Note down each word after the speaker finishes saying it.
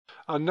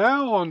And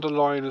now on the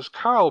line is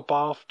Karol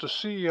Balfe, the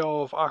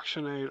CEO of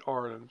ActionAid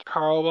Ireland.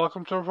 Karol,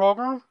 welcome to the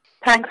programme.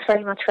 Thanks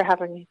very much for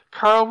having me.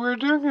 Karol, we're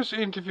doing this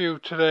interview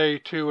today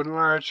to, in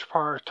large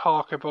part,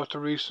 talk about the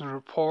recent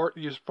report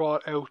you've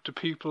brought out, The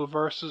People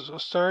versus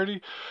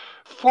Austerity.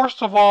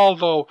 First of all,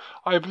 though,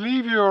 I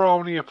believe you were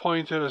only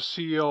appointed as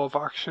CEO of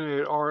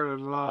ActionAid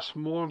Ireland last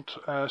month,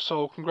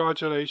 so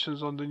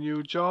congratulations on the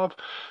new job.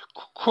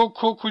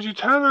 Could you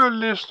tell our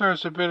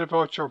listeners a bit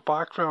about your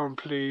background,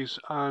 please,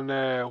 and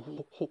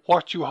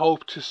what you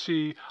hope to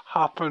see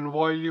happen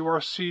while you are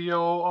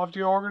CEO of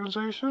the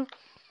organisation?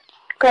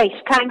 Great,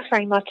 thanks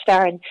very much,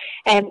 Darren.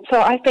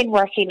 So I've been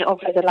working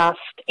over the last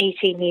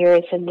 18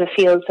 years in the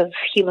fields of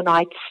human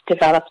rights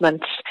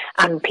development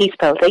and peace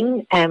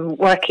building,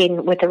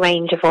 working with a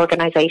range of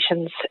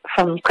organisations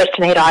from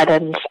ActionAid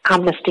Ireland,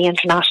 Amnesty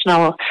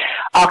International,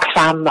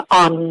 Oxfam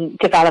on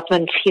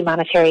development,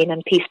 humanitarian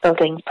and peace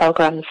building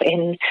programmes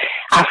in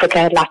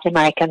Africa, Latin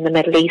America and the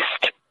Middle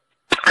East.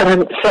 And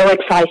I'm so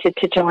excited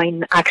to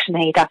join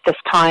ActionAid at this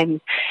time,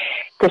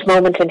 this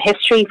moment in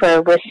history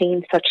where we're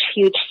seeing such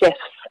huge shifts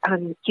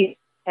and huge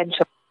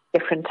potential for a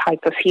different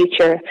type of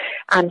future,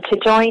 and to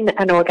join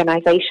an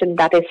organisation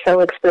that is so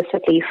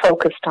explicitly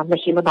focused on the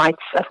human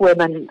rights of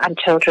women and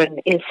children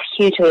is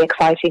hugely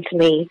exciting to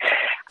me.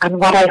 And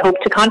what I hope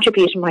to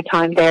contribute in my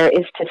time there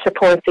is to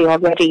support the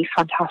already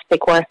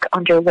fantastic work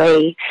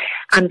underway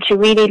and to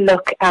really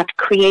look at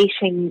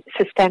creating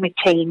systemic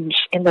change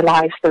in the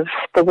lives of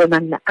the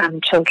women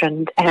and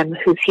children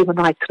whose human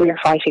rights we are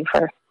fighting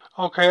for.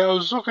 Okay, I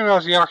was looking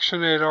at the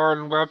ActionAid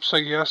Ireland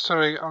website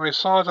yesterday and I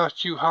saw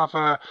that you have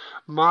a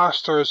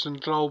Masters in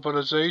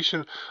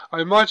Globalisation.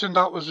 I imagine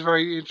that was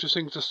very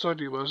interesting to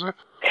study, was it?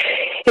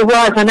 It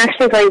was, and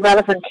actually very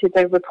relevant to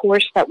the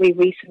report that we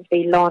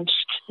recently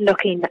launched,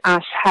 looking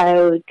at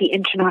how the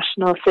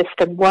international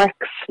system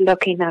works,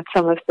 looking at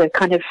some of the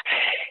kind of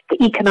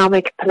the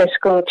economic,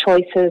 political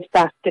choices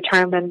that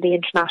determine the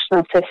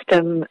international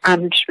system,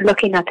 and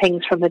looking at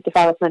things from a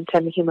development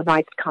and human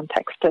rights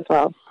context as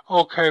well.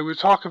 Okay, we'll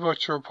talk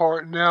about your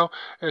report now.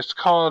 It's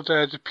called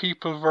The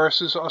People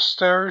versus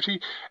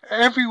Austerity.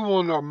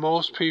 Everyone or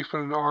most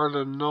people in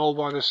Ireland know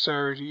what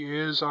austerity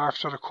is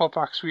after the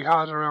cutbacks we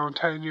had around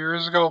 10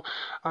 years ago,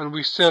 and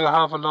we still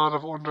have a lot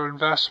of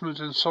underinvestment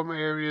in some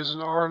areas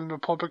in Ireland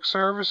of public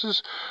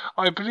services.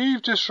 I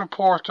believe this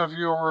report of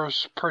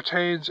yours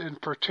pertains in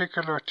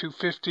particular to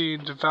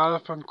 15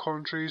 developing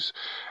countries.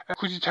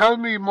 Could you tell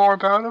me more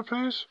about it,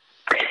 please?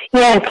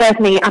 Yeah,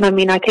 certainly. And I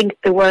mean, I think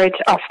the word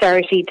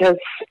austerity does,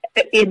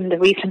 in the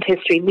recent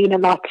history, mean a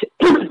lot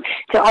to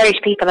Irish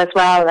people as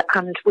well.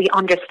 And we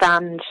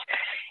understand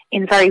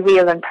in very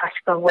real and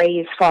practical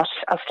ways what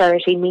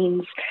austerity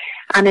means.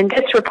 And in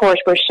this report,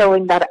 we're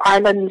showing that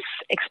Ireland's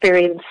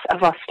experience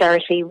of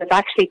austerity was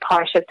actually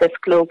part of this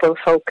global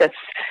focus.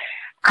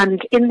 And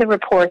in the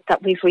report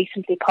that we've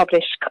recently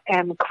published,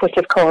 which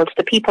is called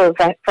The People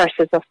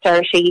versus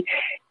Austerity,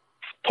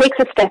 takes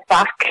a step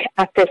back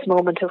at this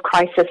moment of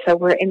crisis. So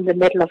we're in the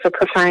middle of a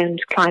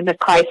profound climate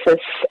crisis,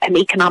 an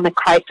economic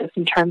crisis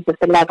in terms of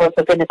the levels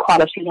of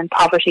inequality and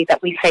poverty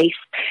that we face,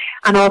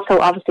 and also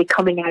obviously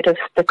coming out of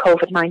the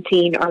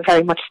COVID-19, or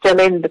very much still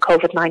in the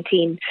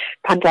COVID-19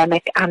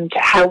 pandemic, and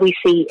how we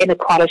see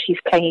inequalities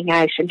playing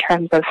out in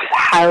terms of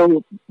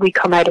how we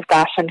come out of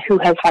that and who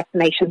has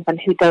vaccinations and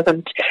who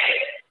doesn't.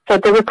 So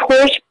the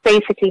report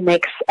basically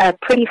makes a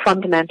pretty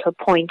fundamental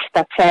point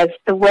that says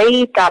the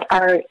way that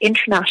our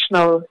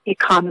international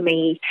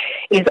economy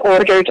is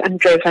ordered and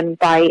driven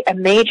by a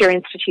major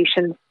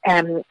institution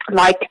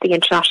like the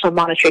International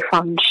Monetary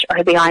Fund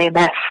or the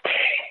IMF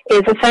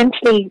is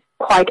essentially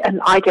quite an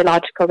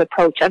ideological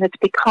approach, and it's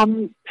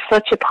become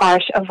such a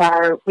part of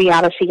our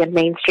reality and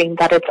mainstream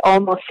that it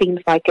almost seems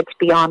like it's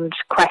beyond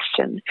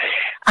question.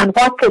 And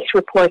what this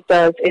report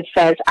does is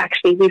says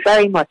actually we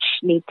very much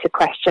need to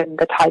question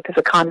the type of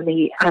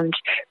economy and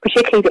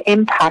particularly the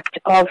impact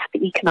of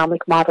the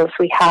economic models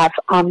we have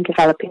on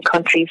developing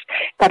countries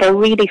that are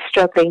really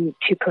struggling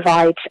to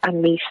provide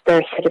and meet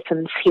their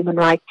citizens' human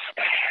rights.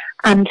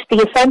 And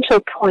the essential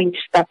point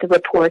that the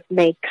report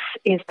makes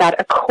is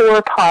that a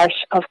core part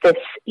of this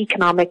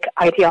economic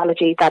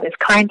ideology that is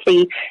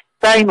currently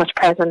very much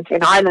present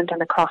in Ireland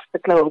and across the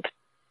globe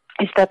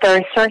is that there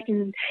are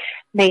certain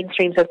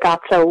mainstreams of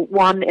that. So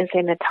one is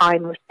in a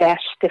time of debt.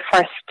 The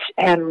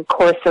first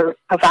course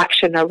of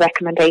action or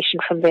recommendation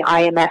from the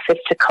IMF is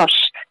to cut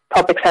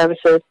public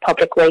services,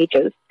 public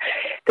wages.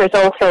 There's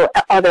also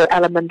other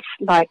elements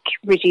like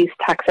reduced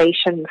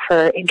taxation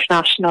for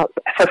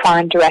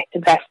foreign direct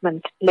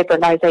investment,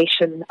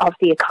 liberalisation of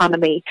the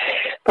economy.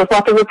 But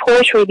what the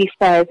report really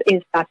says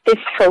is that this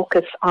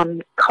focus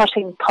on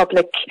cutting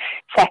public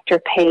sector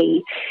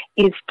pay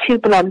is too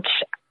blunt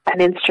an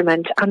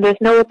instrument, and there's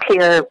no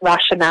clear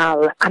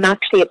rationale, and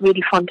actually it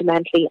really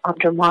fundamentally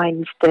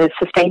undermines the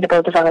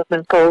sustainable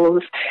development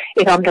goals.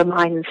 It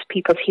undermines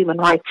people's human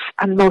rights,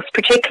 and most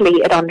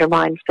particularly it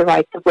undermines the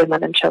rights of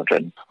women and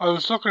children. I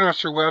was looking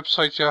at your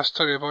website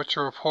yesterday about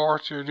your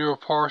new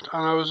report,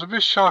 and I was a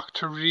bit shocked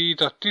to read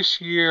that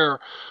this year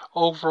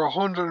over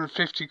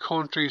 150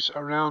 countries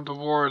around the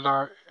world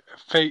are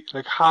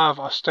have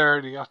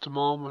austerity at the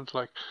moment.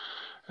 Like,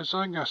 it's,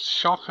 I think that's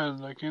shocking.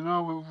 Like,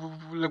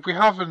 we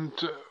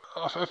haven't.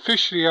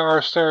 Officially, our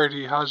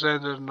austerity has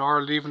ended in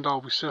Ireland, even though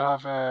we still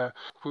have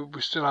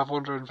we still have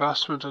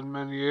underinvestment in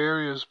many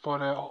areas.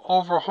 But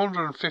over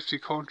 150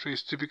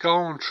 countries to be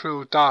going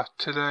through that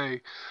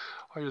today,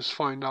 I just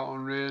find that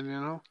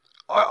unreal.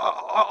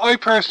 I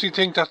personally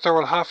think that there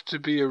will have to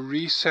be a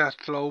reset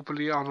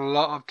globally on a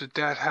lot of the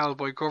debt held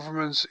by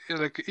governments.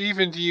 Like,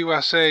 even the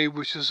USA,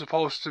 which is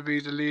supposed to be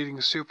the leading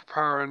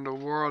superpower in the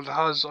world,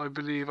 has, I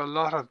believe, a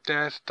lot of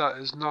debt that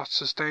is not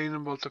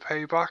sustainable to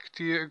pay back.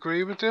 Do you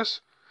agree with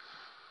this?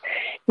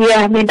 Yeah,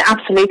 I mean,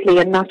 absolutely,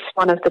 and that's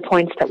one of the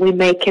points that we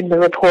make in the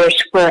report.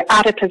 We're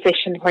at a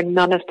position where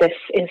none of this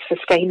is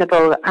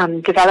sustainable,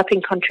 and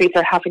developing countries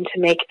are having to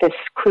make this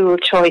cruel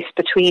choice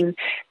between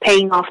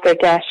paying off their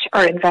debt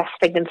or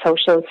investing in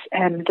social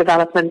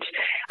development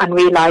and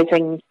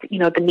realising,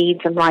 the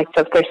needs and rights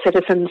of their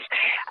citizens.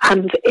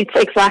 And it's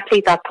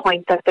exactly that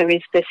point that there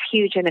is this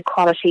huge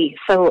inequality.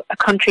 So a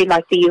country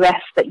like the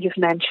US that you've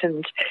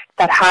mentioned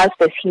that has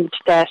this huge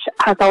debt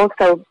has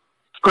also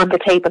on the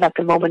table at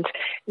the moment,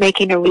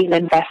 making a real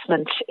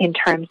investment in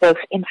terms of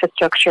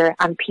infrastructure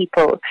and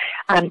people.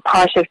 And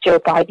part of Joe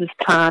Biden's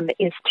plan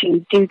is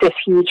to do this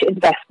huge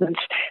investment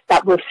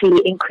that will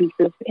see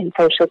increases in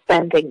social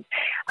spending.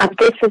 And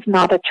this is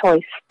not a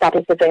choice that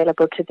is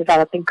available to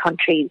developing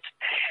countries.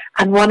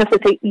 And one of the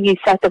things, you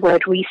said the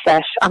word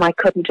reset, and I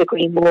couldn't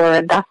agree more,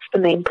 and that's the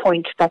main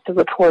point that the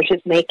report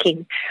is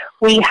making.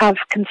 We have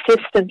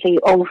consistently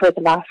over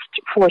the last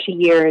 40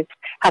 years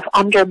have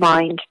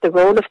undermined the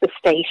role of the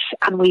state,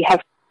 and we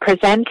have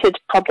presented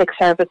public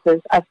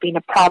services as being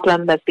a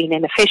problem, as being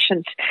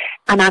inefficient.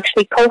 And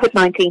actually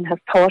COVID-19 has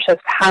taught us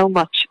how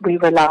much we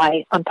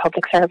rely on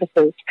public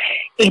services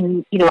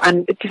and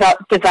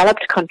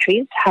developed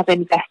countries have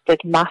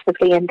invested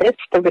massively in this.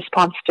 The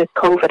response to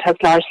COVID has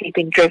largely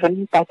been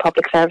driven by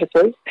public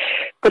services.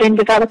 But in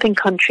developing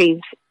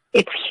countries,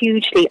 it's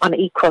hugely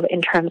unequal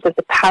in terms of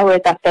the power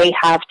that they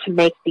have to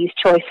make these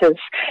choices.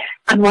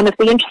 And one of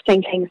the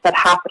interesting things that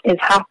is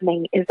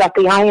happening is that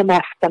the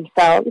IMF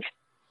themselves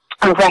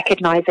are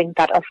recognising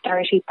that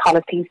austerity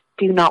policies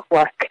do not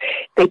work.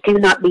 They do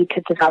not lead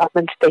to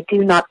development. They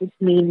do not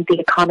mean the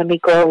economy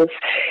grows.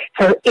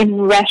 So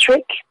in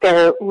rhetoric,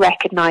 they're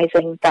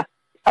recognising that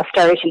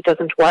austerity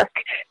doesn't work,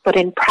 but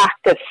in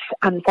practice,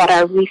 and what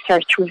our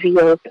research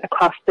reveals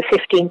across the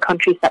 15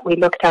 countries that we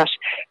looked at,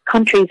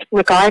 countries,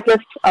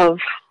 regardless of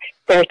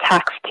their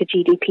tax to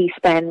GDP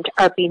spend,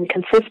 are being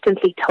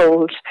consistently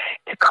told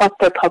to cut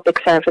their public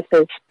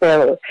services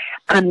bill.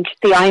 And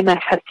the IMF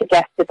has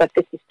suggested that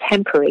this is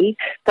temporary,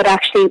 but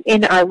actually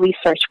in our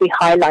research we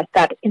highlight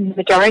that in the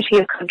majority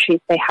of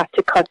countries they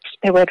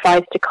were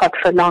advised to cut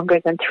for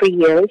longer than 3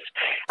 years.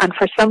 And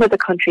for some of the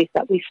countries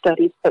that we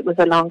studied, it was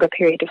a longer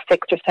period of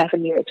 6 or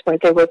 7 years where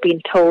they were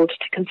being told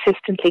to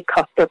consistently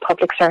cut their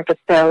public service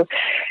bill.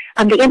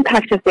 And the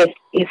impact of this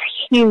is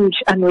huge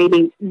and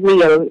really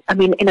real. I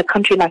mean, in a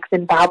country like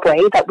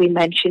Zimbabwe that we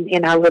mentioned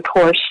in our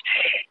report,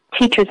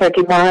 teachers are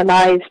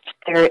demoralised,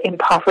 they're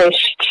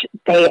impoverished,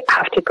 they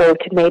have to go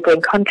to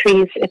neighbouring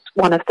countries. It's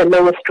one of the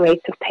lowest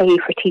rates of pay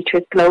for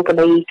teachers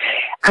globally,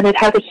 and it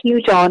has a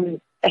huge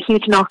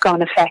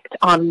knock-on effect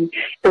on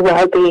the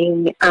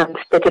well-being and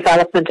the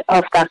development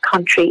of that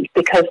country,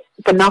 because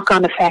the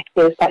knock-on effect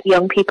is that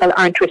young people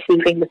aren't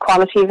receiving the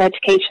quality of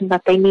education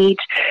that they need.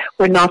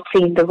 We're not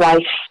seeing the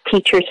right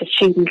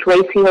teacher-to-student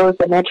ratios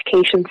in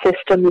education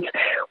systems.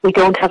 We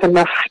don't have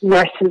enough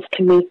nurses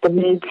to meet the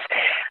needs.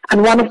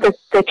 And one of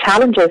the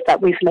challenges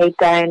that we've laid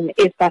down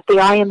is that the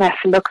IMF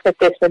looks at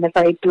this in a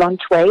very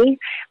blunt way,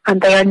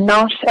 and they are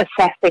not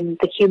assessing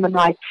the human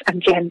rights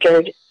and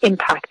gendered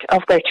impact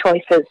of their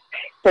choices.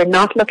 They're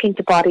not looking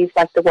to bodies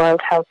like the World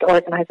Health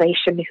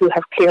Organization, who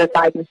have clear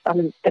guidance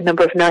on the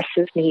number of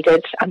nurses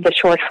needed and the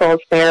shortfalls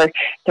there.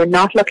 They're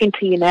not looking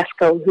to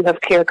UNESCO, who have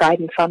clear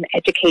guidance on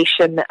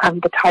education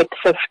and the types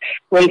of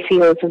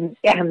ratios and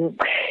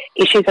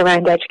issues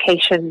around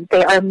education.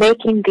 They are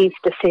making these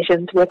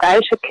decisions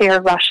without a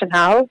clear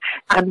rationale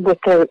and with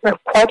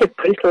quite a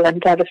brutal and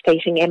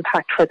devastating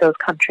impact for those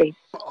countries.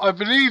 I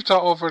believe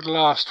that over the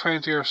last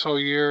 20 or so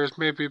years,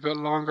 maybe a bit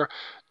longer,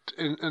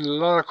 in a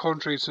lot of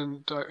countries,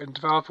 in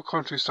developed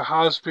countries, there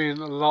has been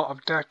a lot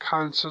of debt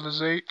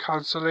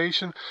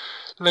cancellation.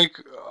 Like,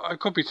 I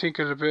could be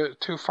thinking a bit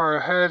too far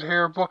ahead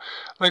here, but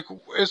like,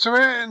 is there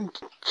anything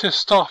to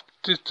stop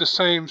the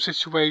same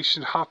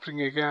situation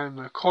happening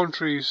again?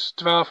 Countries,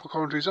 developed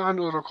countries and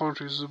other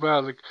countries as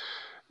well, like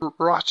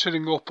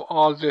ratcheting up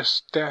all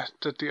this debt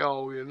that they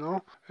owe,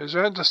 Is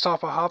there anything to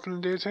stop it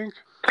happening, do you think?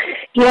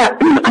 Yeah,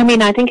 I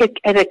mean, I think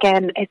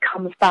it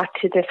comes back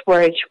to this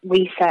word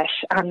reset,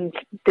 and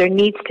there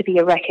needs to be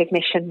a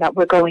recognition that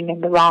we're going in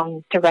the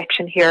wrong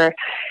direction here.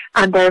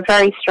 And there are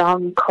very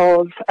strong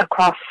calls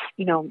across,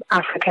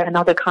 Africa and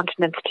other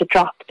continents to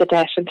drop the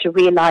debt and to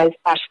realise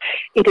that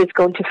it is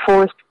going to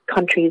force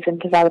countries in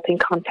developing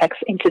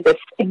contexts into this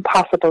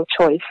impossible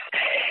choice.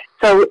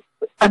 So,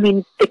 I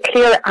mean, the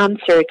clear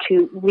answer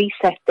to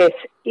reset this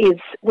is,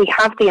 we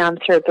have the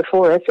answer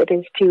before us. It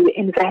is to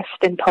invest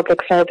in public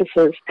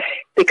services,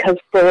 because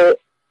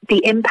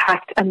the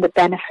impact and the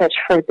benefit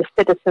for the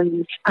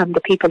citizens and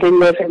the people who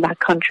live in that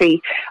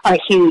country are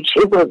huge.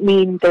 It will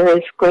mean there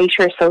is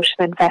greater social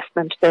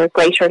investment, there are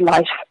greater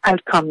life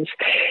outcomes.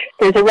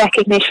 There's a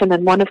recognition,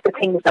 and one of the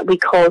things that we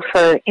call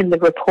for in the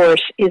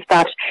report is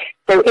that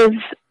there is,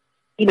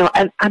 you know,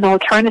 an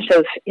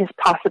alternative is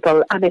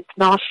possible, and it's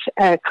not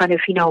kind of,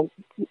 you know,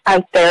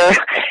 out there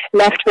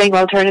left-wing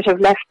alternative,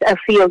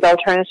 left-field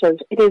alternative.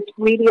 It is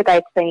really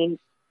about saying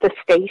the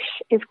state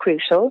is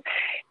crucial.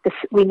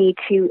 We need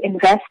to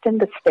invest in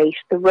the state.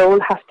 The role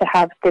has to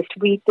have this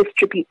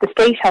the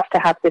state has to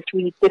have this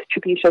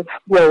redistributive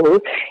role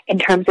in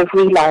terms of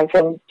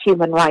realising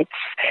human rights.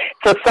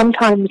 So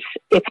sometimes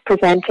it's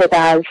presented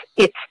as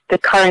it's the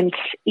current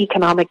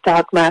economic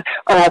dogma,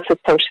 or else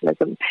it's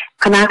socialism.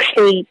 And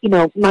actually, you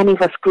know, many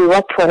of us grew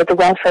up where the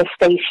welfare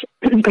state,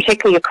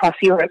 particularly across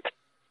Europe,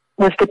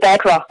 was the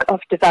bedrock of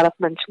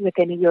development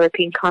within a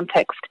European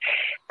context.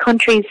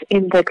 Countries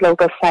in the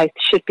global south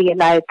should be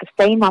allowed the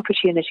same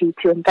opportunity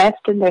to invest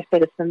in their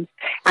citizens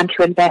and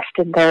to invest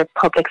in their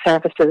public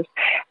services.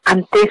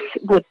 And this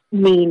would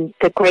mean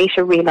the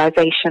greater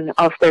realisation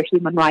of their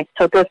human rights.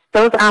 So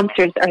those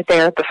answers are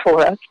there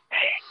before us.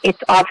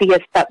 It's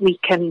obvious that we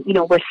can, you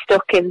know, we're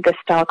stuck in this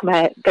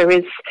dogma. There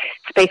is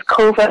space.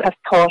 COVID has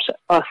taught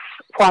us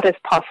what is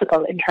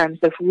possible in terms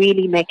of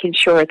really making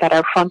sure that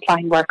our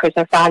frontline workers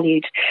are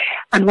valued.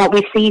 And what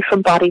we see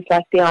from bodies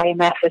like the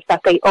IMF is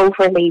that they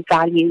overly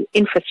value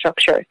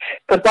infrastructure.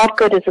 But what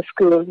good is a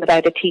school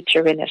without a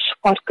teacher in it?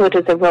 What good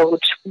is a road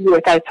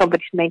without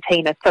somebody to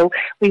maintain it? So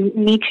we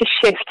need to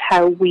shift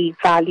how we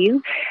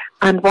value.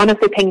 And one of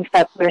the things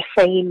that we're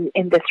saying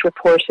in this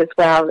report as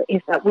well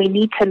is that we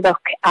need to look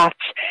at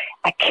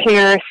a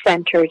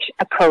care-centred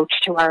approach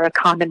to our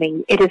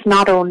economy. It is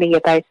not only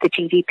about the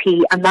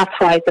GDP, and that's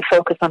why the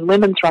focus on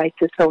women's rights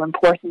is so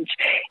important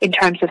in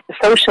terms of the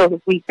social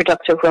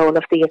reproductive role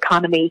of the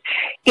economy.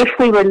 If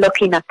we were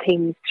looking at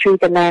things through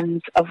the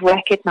lens of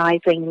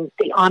recognising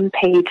the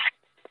unpaid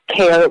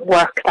care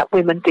work that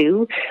women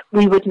do,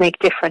 we would make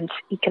different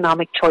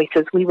economic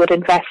choices. We would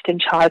invest in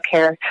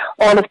childcare,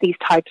 all of these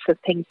types of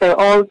things.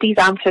 These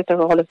answers are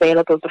all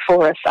available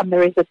before us, and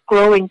there is a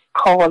growing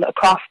call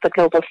across the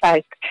global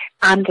south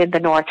and in the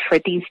north for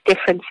these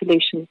different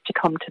solutions to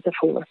come to the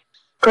fore.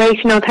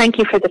 Great. No, thank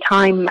you for the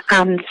time.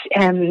 And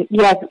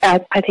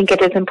I think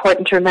it is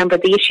important to remember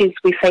the issues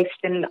we faced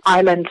in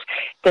Ireland.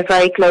 They're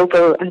very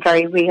global and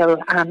very real,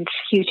 and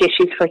huge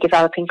issues for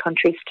developing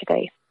countries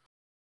today.